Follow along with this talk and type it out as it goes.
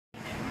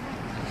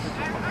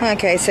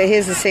Okay, so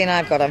here's the scene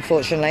I've got,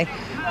 unfortunately.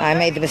 I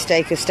made the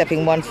mistake of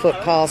stepping 1 foot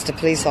past a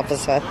police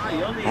officer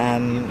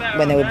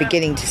when they were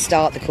beginning to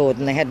start the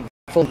cordon. They hadn't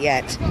formed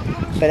yet,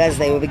 but as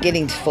they were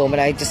beginning to form it,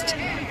 I just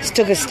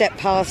took a step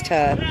past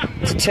her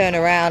to turn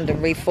around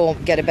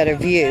and get a better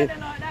view,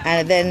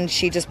 and then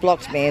she just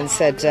blocked me and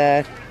said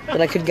that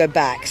I couldn't go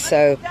back.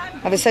 So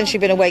I've essentially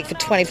been awake for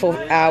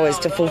 24 hours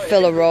to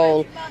fulfill a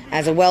role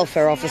as a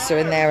welfare officer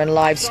in there and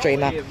live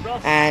streamer,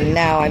 and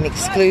now I'm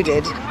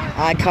excluded.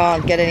 I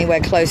can't get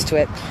anywhere close to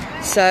it.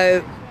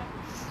 So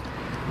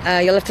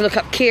you'll have to look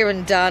up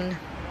Kieran Dunn,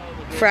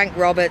 Frank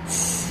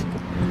Roberts,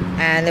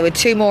 and there were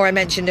 2 more I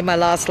mentioned in my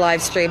last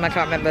live stream. I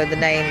can't remember the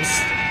names,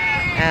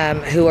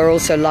 who are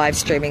also live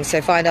streaming.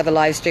 So find other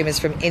live streamers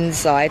from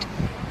inside.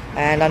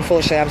 And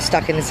unfortunately, I'm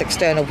stuck in this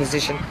external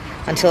position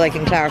until they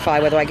can clarify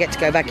whether I get to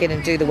go back in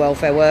and do the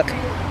welfare work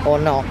or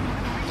not.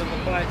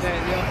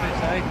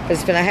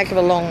 It's been a heck of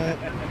a long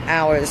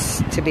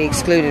hours to be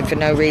excluded for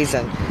no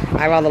reason.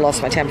 I rather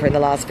lost my temper in the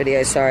last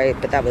video, sorry,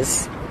 but that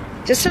was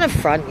just an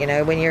affront, you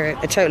know, when you're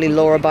a totally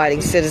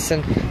law-abiding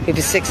citizen who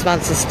for 6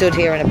 months has stood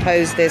here and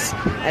opposed this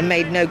and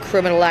made no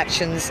criminal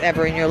actions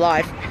ever in your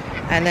life,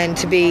 and then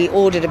to be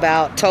ordered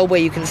about, told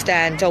where you can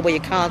stand, told where you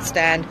can't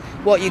stand,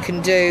 what you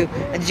can do,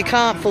 and you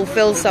can't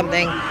fulfill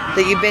something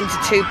that you've been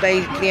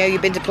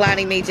you've been to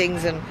planning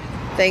meetings and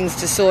things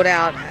to sort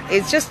out.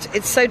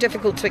 It's so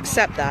difficult to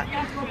accept that,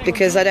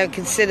 because I don't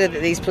consider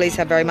that these police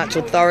have very much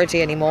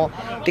authority anymore,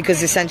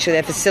 because essentially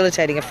they're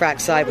facilitating a frack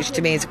site, which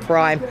to me is a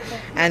crime,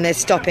 and they're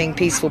stopping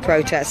peaceful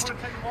protest,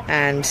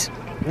 and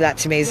that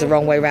to me is the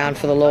wrong way round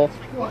for the law.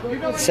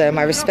 So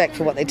my respect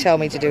for what they tell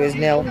me to do is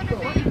nil,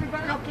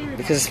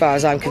 because as far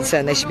as I'm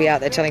concerned, they should be out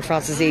there telling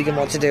Francis Egan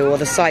what to do, or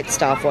the site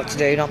staff what to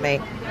do, not me.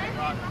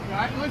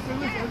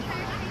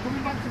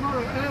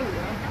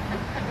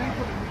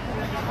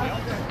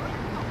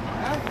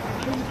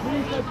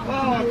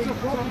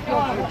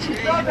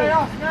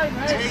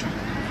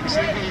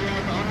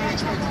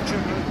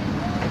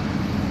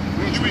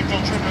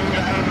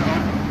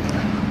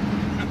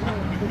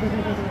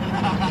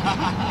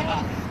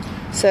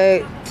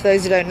 So, for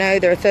those who don't know,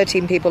 there are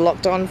 13 people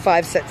locked on,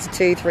 5 sets of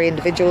 2, 3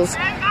 individuals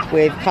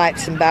with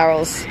pipes and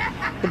barrels.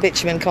 The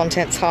bitumen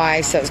content's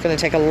high, so it's going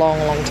to take a long,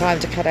 long time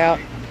to cut out.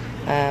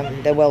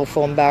 They're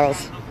well-formed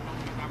barrels.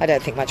 I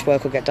don't think much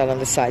work will get done on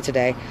this site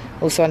today.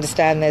 Also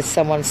understand there's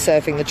someone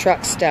surfing the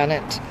trucks down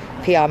at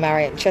PR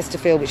Marriott in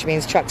Chesterfield, which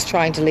means trucks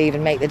trying to leave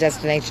and make the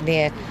destination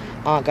here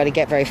aren't going to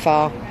get very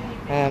far,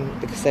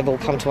 because they've all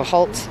come to a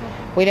halt.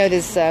 We know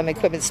there's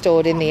equipment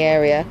stored in the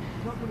area,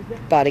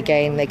 but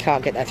again, they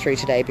can't get that through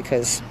today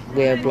because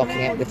we're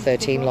blocking it with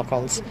 13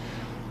 lock-ons.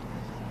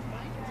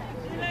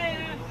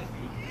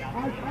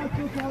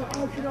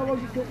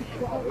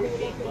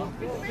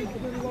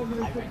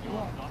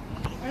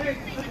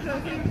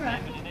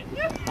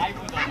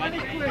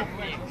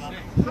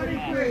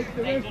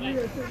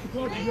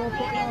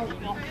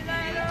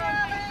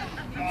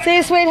 See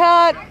you,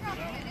 sweetheart.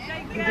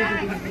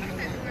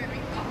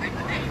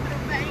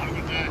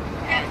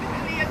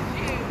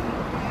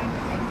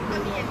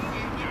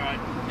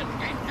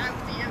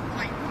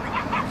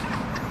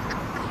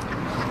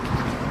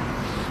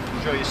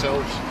 Enjoy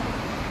yourselves.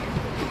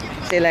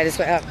 See you later,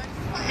 sweetheart.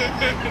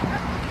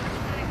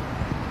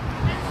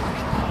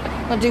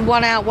 I'll do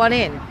 1 out, 1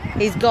 in.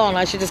 He's gone.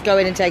 I should just go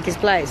in and take his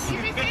place.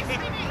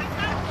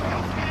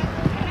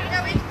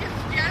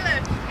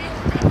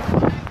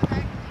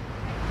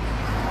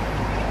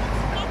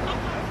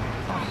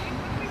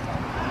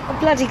 What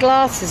bloody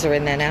glasses are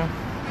in there now?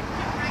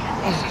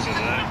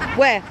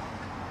 Where?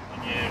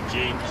 On your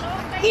jeans.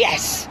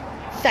 Yes.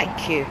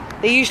 Thank you.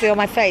 They're usually on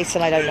my face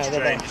and I don't know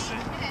they're there.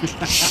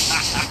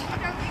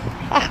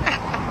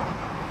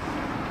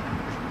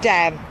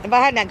 Damn, if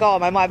I hadn't got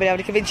them, I might have been able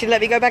to convince you to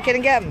let me go back in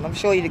and get them. I'm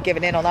sure you'd have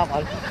given in on that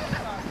one.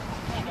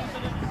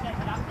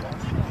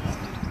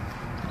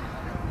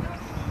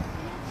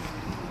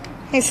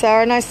 Hey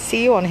Sarah, nice to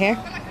see you on here.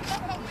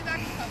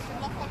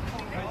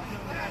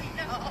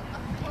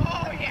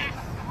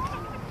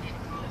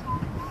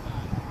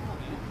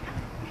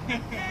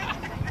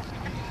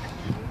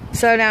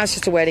 So now it's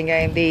just a waiting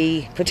game.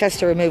 The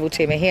protester removal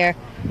team are here,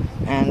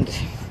 and I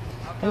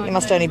think there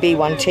must only be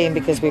one team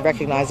because we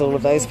recognise all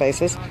of those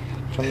faces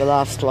from the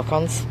last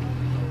lock-ons.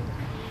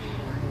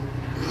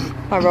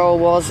 My role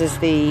was as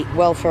the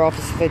welfare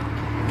officer for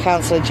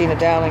Councillor Gina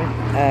Dowling,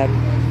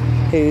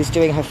 who's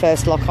doing her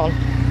first lock-on,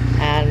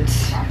 and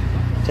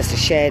just as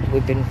shared,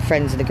 we've been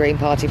friends in the Green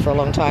Party for a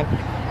long time,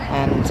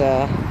 and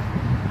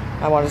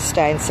I wanted to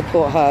stay and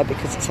support her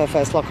because it's her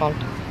first lock-on.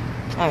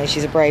 I mean,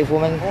 she's a brave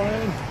woman,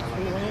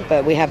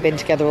 but we have been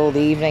together all the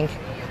evening.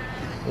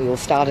 We all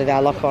started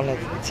our lock-on at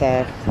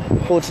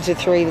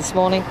 2:45 this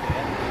morning.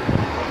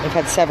 We've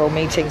had several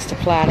meetings to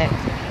plan it,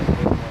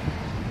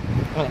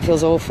 and it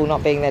feels awful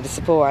not being there to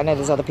support. I know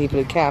there's other people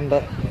who can,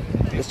 but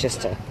it was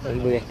just there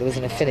was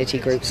an affinity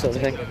group sort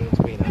of thing. Are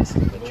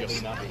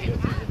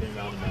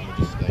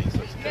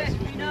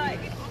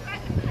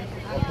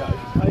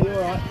you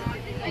alright?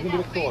 You can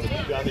do a corner.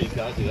 You grab these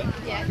guys, do that?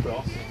 Yeah.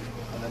 Cross.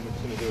 And then we're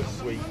just going to do a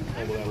sweep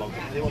all the way along.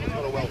 Anyone that's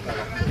got a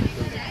welfare officer,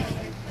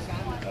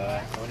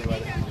 or anywhere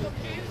that can do it.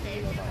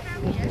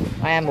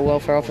 I am a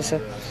welfare officer.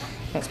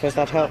 I suppose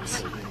that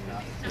helps.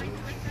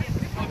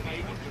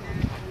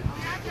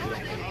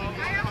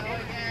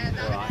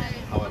 Alright,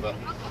 however,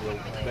 we'll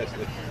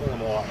basically pull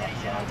them all out that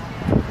side.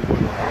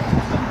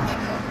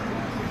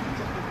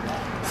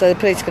 So the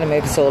police are going to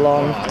move us all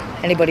on.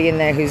 Anybody in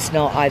there who's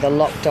not either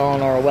locked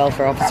on or a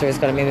welfare officer is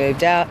going to be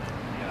moved out,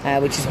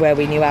 which is where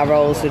we knew our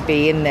roles would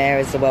be in there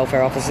as the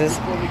welfare officers.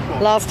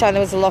 Last time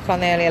there was a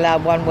lock-on, they only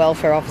allowed one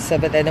welfare officer,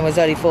 but then there was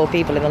only 4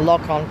 people in the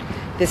lock-on.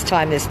 This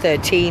time there's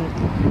 13.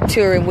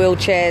 2 are in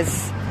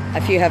wheelchairs, a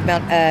few have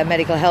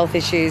medical health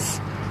issues,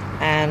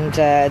 and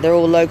they're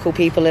all local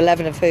people,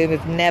 11 of whom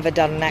have never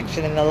done an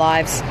action in their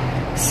lives.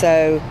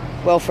 So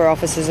welfare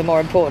officers are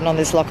more important on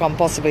this lock-on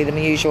possibly than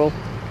usual.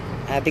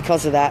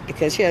 Because of that,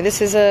 because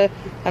this is an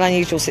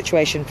unusual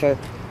situation for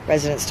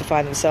residents to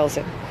find themselves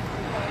in.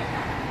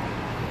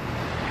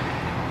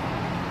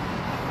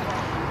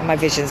 And my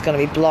vision's going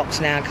to be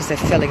blocked now because they're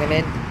filling them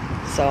in,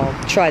 so I'll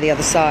try the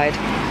other side.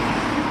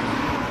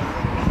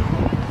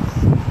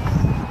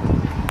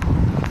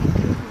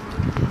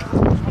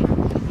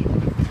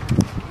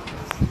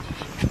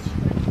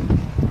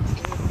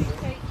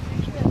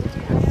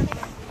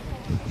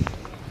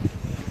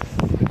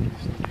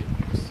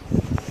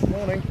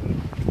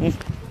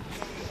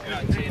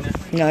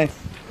 No,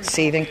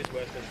 seething.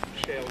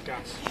 Shale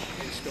gas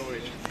in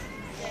storage.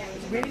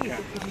 Really?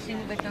 Have you seen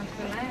what they've done to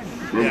the land?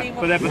 Yeah,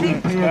 but there is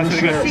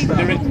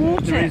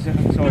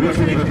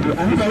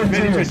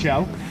made into a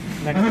gel,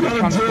 and then it's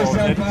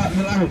transported,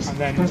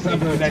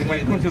 and then when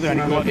it comes to the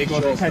end, it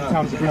goes 10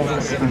 times the flow.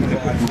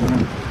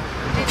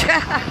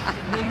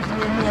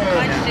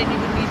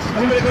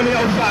 Anybody got any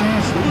old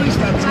fans? Please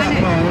stand to that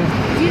moment.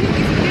 You look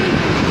at the big,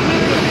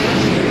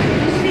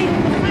 you see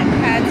the flat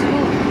pads,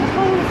 the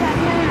whole of that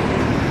land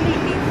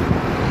completely.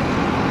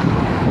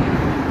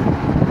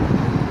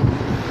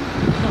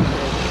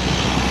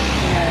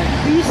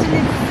 We used to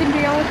live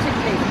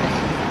symbiotically in this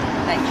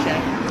nature.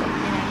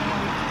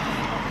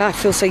 I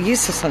feel so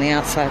useless on the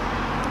outside.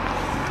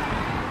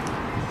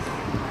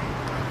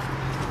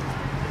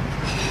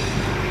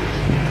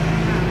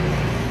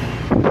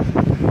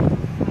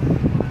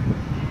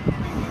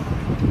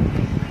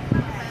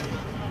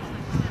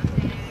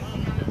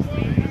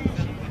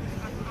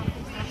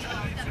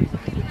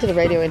 Did a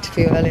radio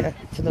interview earlier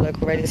for the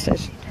local radio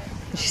station,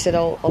 and she said,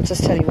 I'll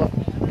just tell you what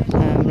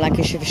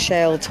Lancashire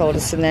Shale told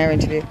us in their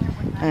interview,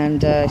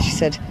 and she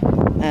said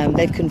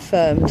they've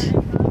confirmed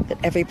that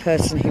every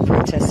person who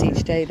protests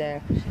each day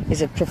there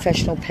is a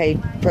professional paid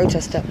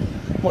protester.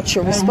 What's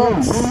your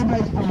response?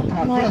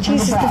 I'm like,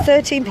 Jesus, the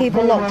 13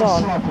 people locked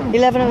on,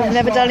 11 of them have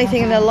never done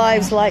anything in their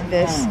lives like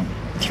this.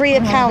 3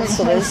 are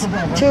counsellors,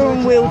 2 are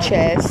in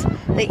wheelchairs,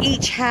 they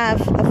each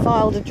have a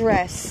filed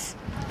address,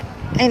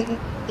 and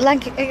how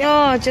do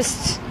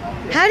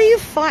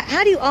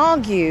you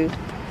argue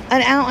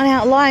an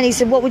out-and-out lie? And he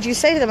said, what would you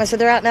say to them? I said,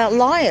 they're out-and-out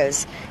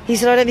liars. He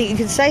said, I don't think you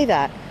can say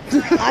that.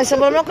 I said,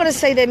 well, I'm not going to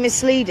say they're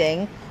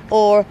misleading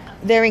or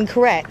they're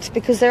incorrect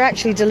because they're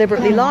actually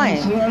deliberately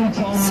lying.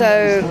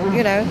 So,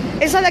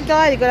 it's like that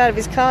guy that got out of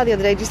his car the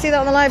other day. Did you see that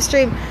on the live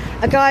stream?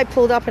 A guy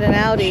pulled up in an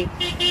Audi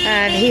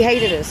and he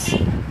hated us.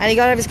 And he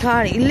got out of his car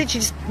and he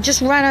literally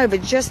just ran over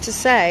just to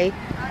say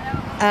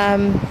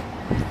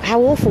how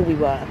awful we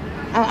were.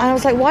 And I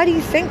was like, why do you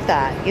think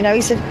that?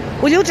 He said,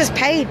 well, you're just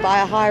paid by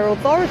a higher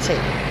authority.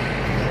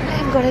 I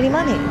haven't got any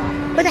money.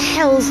 Where the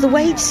hell's the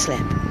wage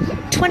slip?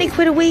 20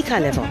 quid a week I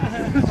live on.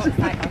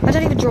 I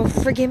don't even draw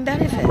frigging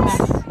benefits.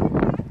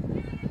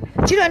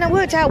 Do you know, and I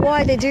worked out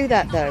why they do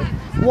that, though.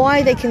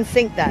 Why they can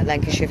think that,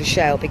 Lancashire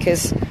Shale.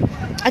 Because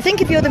I think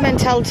if you're the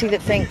mentality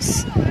that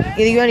thinks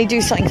you only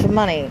do something for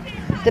money,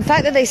 the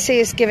fact that they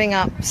see us giving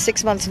up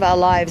 6 months of our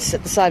lives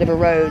at the side of a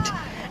road,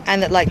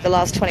 and that, the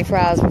last 24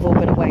 hours we've all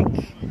been awake,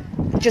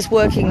 just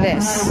working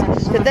this,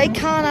 that they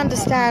can't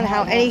understand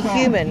how any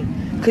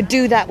human could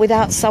do that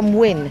without some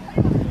win,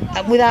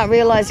 without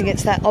realising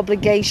it's that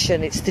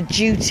obligation, it's the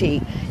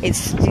duty,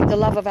 it's the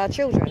love of our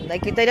children.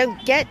 They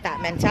don't get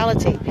that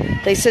mentality.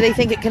 So they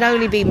think it can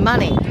only be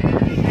money.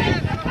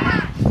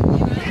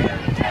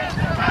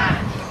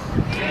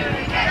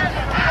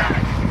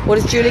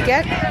 What does Julie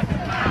get?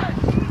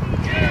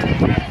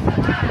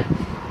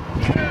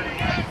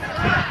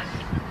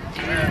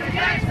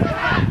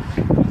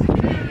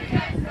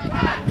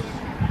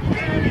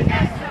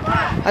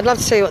 I'd love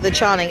to tell you what they're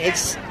chanting.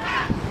 It's...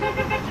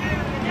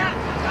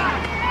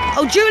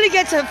 Oh, Julie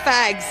gets her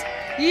fags.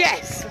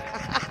 Yes.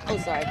 Oh,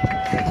 sorry.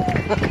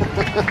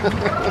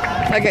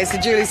 Okay, so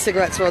Julie's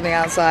cigarettes were on the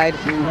outside,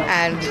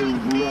 and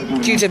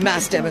due to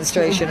mass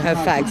demonstration, her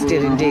fags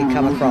did indeed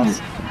come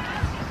across.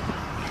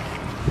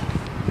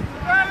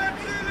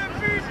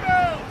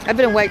 I've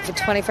been awake for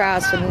 24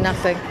 hours for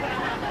nothing.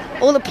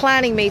 All the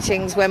planning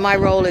meetings where my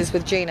role is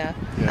with Gina,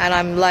 and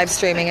I'm live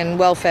streaming and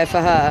welfare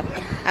for her,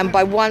 and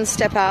by one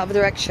step out of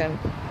direction.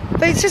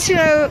 But it's just, you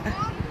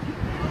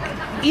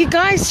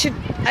guys should...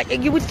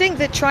 You would think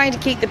that trying to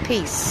keep the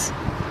peace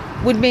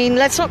would mean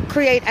let's not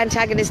create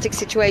antagonistic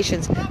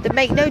situations that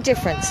make no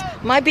difference.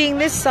 My being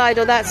this side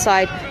or that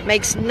side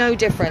makes no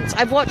difference.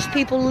 I've watched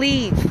people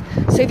leave.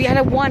 So if you had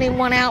a one in,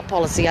 one out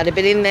policy, I'd have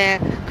been in there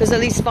because at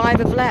least 5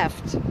 have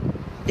left.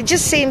 It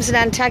just seems an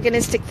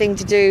antagonistic thing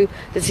to do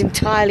that's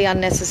entirely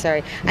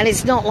unnecessary. And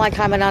it's not like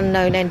I'm an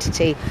unknown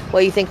entity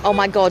where you think, oh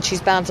my God,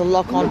 she's bound to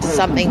lock on to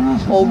something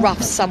or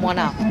rough someone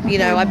up. You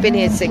know, I've been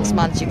here 6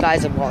 months, you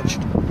guys have watched.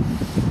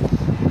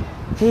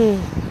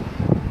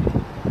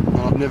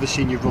 Well, I've never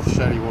seen you rough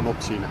anyone up,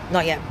 Tina.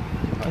 Not yet.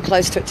 I'm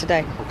close to it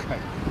today. Okay.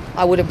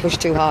 I wouldn't push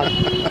too hard.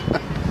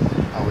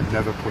 I would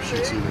never push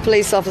you, Tina.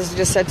 Police officer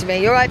just said to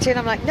me, "You're right, Tina?"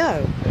 I'm like,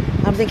 no.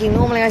 I'm thinking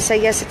normally I say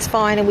yes, it's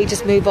fine, and we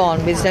just move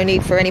on. There's no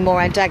need for any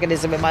more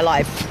antagonism in my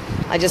life.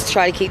 I just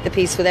try to keep the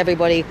peace with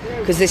everybody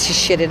because this is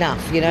shit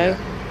enough, you know?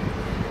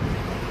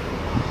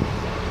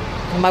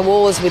 And my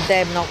war's with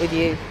them, not with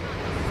you.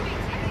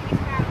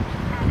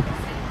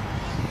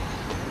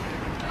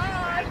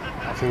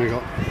 I think we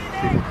got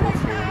people coming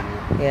through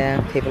anymore.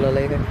 Yeah, people are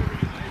leaving.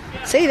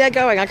 See, they're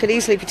going. I could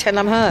easily pretend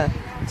I'm her.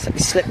 So we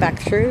slip back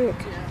through.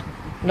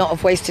 Not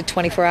have wasted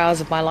 24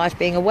 hours of my life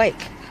being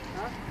awake.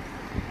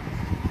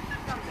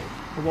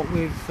 What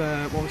we've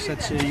said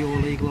to your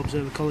legal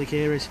observer colleague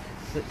here is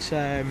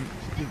that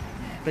you've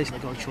basically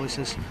got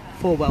choices: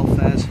 4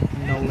 welfares,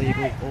 no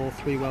legal, or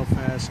 3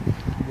 welfares,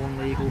 1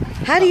 legal.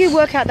 How do you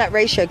work out that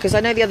ratio? Because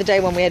I know the other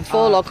day when we had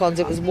 4 lock-ons,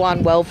 it was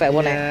 1 welfare,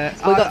 wasn't it?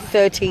 We got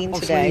 13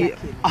 today.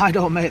 I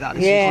don't make that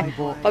decision. Yeah,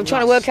 but I'm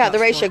trying to work out the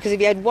ratio because if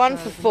you had 1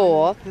 for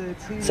 4,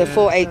 so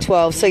 4, 8,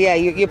 12. So yeah,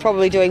 you're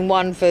probably doing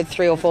 1 for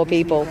 3 or 4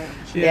 people.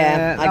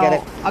 Yeah, I get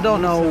it. I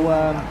don't know.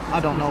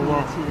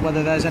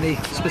 Whether there's any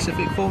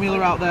specific formula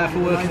out there for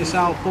working this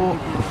out, but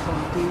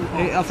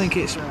I think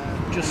it's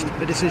just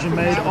a decision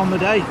made on the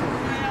day.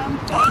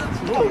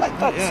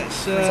 Yeah,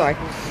 Sorry.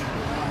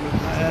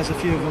 There's a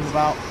few of them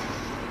about.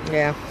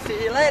 Yeah.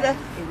 See you later.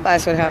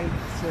 That's what happened.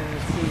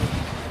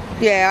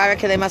 Yeah, I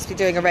reckon they must be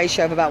doing a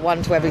ratio of about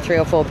 1 to every 3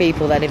 or 4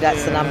 people then, if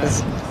that's the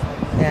numbers.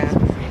 Yeah.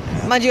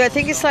 Mind you, I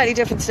think it's slightly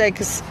different today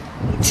because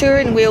 2 are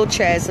in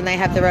wheelchairs and they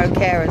have their own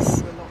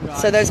carers.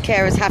 So those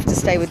carers have to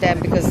stay with them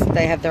because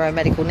they have their own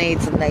medical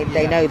needs and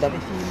they know them.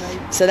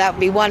 So that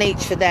would be 1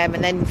 each for them,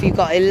 and then if you've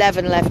got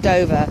 11 left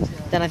over,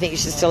 then I think you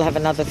should still have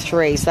another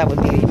 3. So that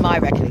would be, in my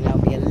reckoning, that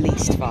would be at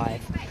least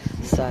 5.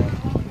 So,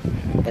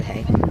 but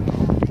hey,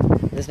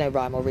 there's no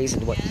rhyme or reason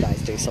to what you guys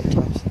do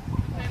sometimes.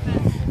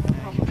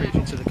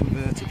 Preaching to the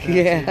converted.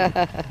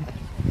 Yeah.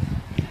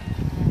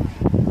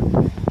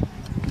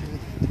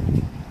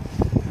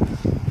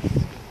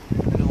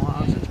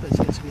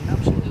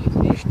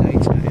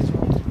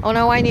 Oh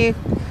no, I knew.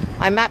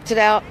 I mapped it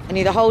out. I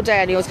knew the whole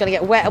day. I knew I was going to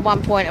get wet at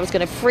one point. I was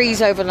going to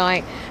freeze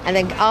overnight. And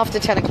then after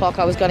 10 o'clock,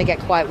 I was going to get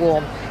quite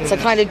warm. So I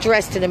kind of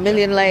dressed in a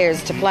million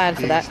layers to plan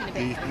for that.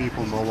 These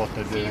people know what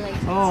they're doing.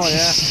 Oh,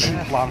 yeah.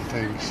 They plan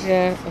things.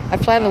 Yeah. I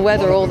plan the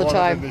weather all the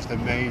time. One of them is the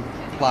main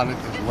planet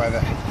is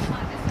weather.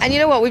 And you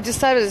know what? We've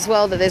decided as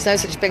well that there's no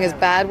such thing as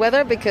bad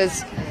weather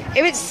because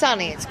if it's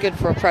sunny, it's good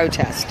for a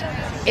protest.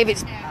 If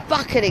it's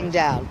bucketing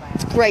down,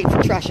 it's great for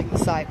trashing the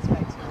site.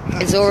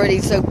 It's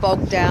already so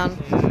bogged down.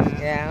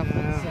 Yeah.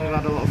 They've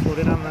had a lot of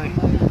flooding,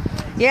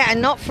 haven't they? Yeah,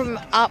 and not from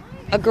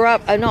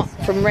not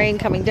from rain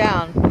coming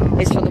down.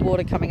 It's from the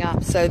water coming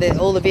up. So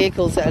all the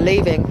vehicles that are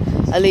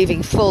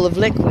leaving full of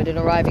liquid and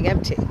arriving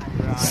empty.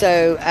 Right.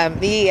 So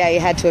the EA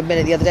had to admit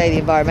it the other day, the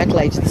Environmental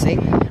Agency.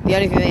 The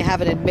only thing they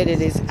haven't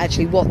admitted is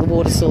actually what the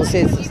water source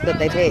is that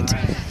they've hit.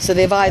 So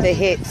they've either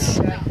hit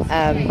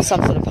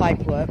some sort of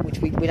pipe work, which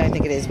we don't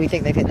think it is. We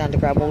think they've hit an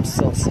underground water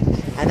source.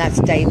 And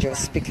that's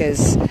dangerous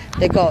because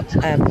they've got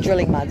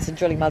drilling muds, and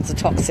drilling muds are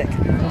toxic.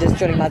 And there's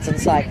drilling muds on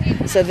site.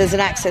 So if there's an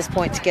access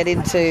point to get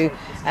into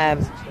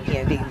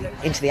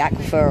into the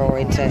aquifer or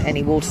into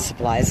any water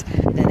supplies,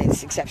 then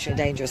it's exceptionally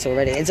dangerous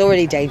already. It's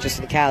already dangerous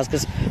for the cows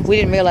because we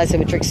didn't realise they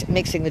were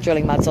mixing the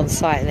drilling muds on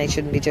site, and they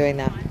shouldn't be doing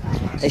that.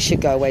 They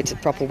should go away to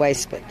proper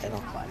waste, but they're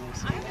not.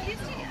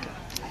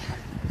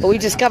 But we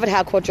discovered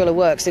how Quadrilla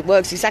works. It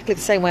works exactly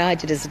the same way I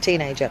did as a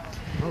teenager,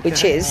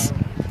 which is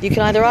you can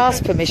either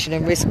ask permission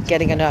and risk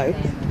getting a no,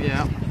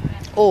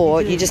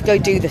 or you just go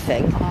do the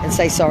thing and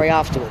say sorry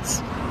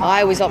afterwards.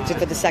 I always opted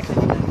for the second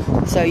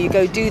one. So you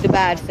go do the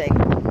bad thing,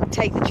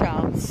 take the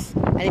chance,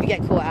 and if you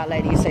get caught out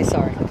later, you say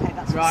sorry. Okay,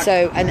 that's right.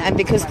 So, and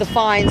because the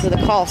fines are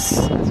the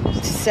costs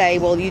to say,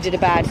 well, you did a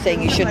bad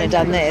thing, you shouldn't have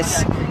done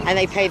this, and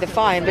they pay the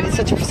fine, but it's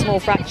such a small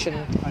fraction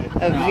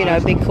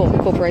of, big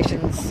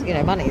corporations,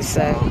 money.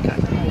 So, yeah.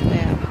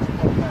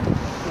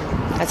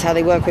 That's how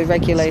they work with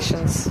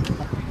regulations.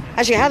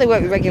 Actually, how they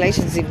work with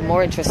regulations is even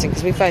more interesting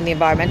because we phoned the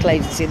Environmental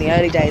Agency in the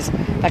early days,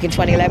 back in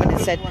 2011, and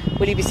said,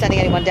 will you be sending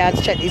anyone down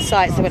to check these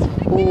sites? They went,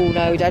 oh,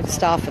 no, don't have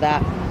staff for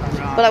that.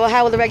 We're like, well,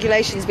 how will the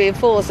regulations be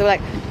enforced? They were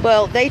like,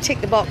 well, they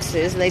tick the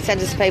boxes and they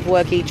send us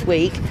paperwork each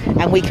week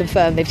and we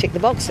confirm they've ticked the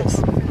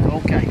boxes.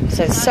 Okay.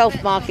 So it's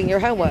self-marking your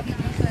homework.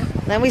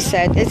 And then we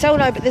said, oh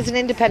no, but there's an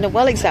independent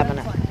well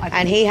examiner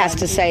and he has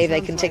to say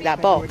they can tick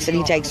that box and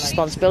he takes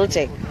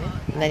responsibility.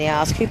 And then you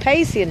ask, who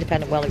pays the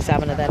independent well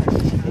examiner then?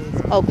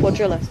 Oh,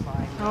 Quadrilla.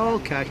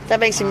 Okay. That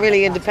makes him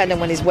really independent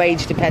when his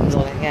wage depends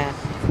on it, yeah.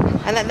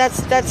 And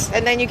that's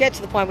and then you get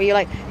to the point where you're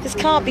like, this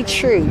can't be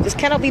true. This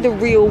cannot be the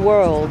real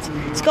world.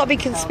 It's got to be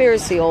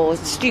conspiracy or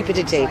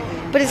stupidity.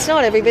 But it's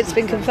not. Every bit's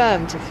been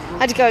confirmed. I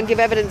had to go and give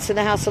evidence in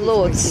the House of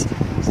Lords.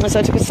 And so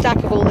I took a stack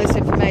of all this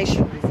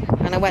information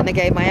and I went and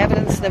I gave my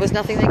evidence, and there was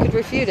nothing they could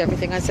refute.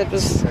 Everything I said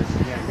was,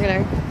 you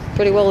know,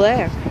 pretty well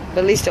there. But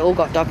at least it all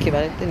got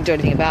documented. Didn't do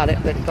anything about it,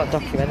 but it got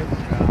documented.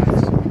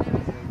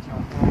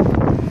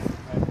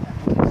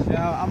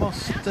 Yeah, I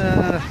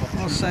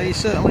must say, you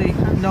certainly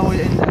know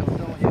it in depth,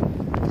 don't you?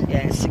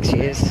 Yeah, 6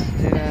 years.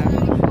 Yeah.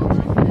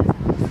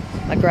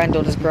 My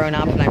granddaughter's grown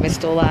up and I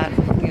missed all that.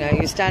 You know,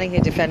 you're standing here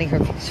defending her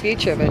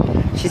future, but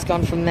she's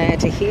gone from there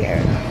to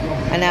here.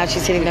 And now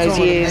she's hitting those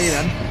years.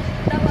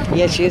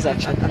 Yeah, she is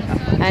actually.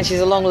 And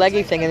she's a long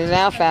leggy thing, and in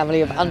our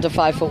family of under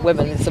 5 foot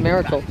women, it's a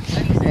miracle.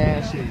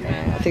 Yeah,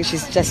 I think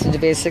she's destined to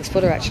be a 6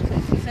 footer actually.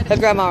 Her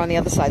grandma on the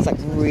other side is like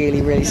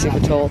really, really super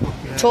tall.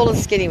 Tall and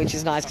skinny, which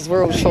is nice because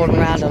we're all short and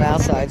round on our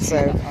side,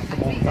 so.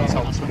 That's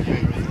how it's going to be.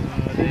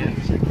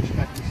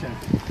 Respect yourself.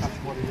 That's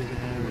what it is in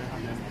there,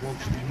 and then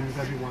once you move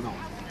everyone on,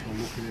 they'll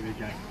look at it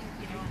again.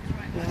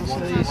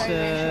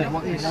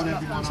 These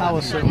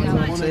towers certainly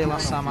weren't here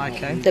last time I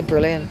came. They're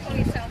brilliant.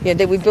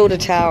 Yeah, we build a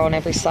tower on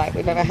every site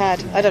we've ever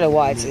had. I don't know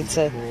why. It's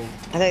a. I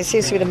think it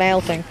seems to be the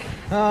male thing.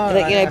 Oh,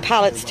 That, you know,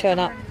 pallets turn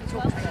up.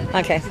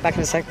 Okay, back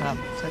in a sec. I'm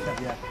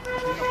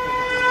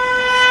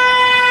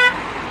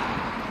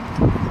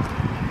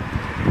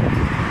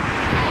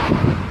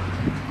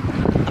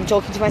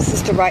talking to my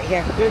sister right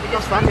here.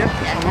 That's fine, yeah.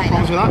 I'm not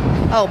problems with that.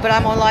 Oh, but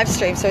I'm on live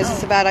stream, so is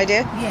this a bad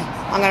idea?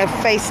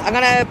 Yes. I'm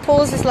gonna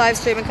pause this live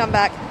stream and come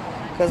back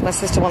because my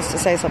sister wants to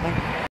say something.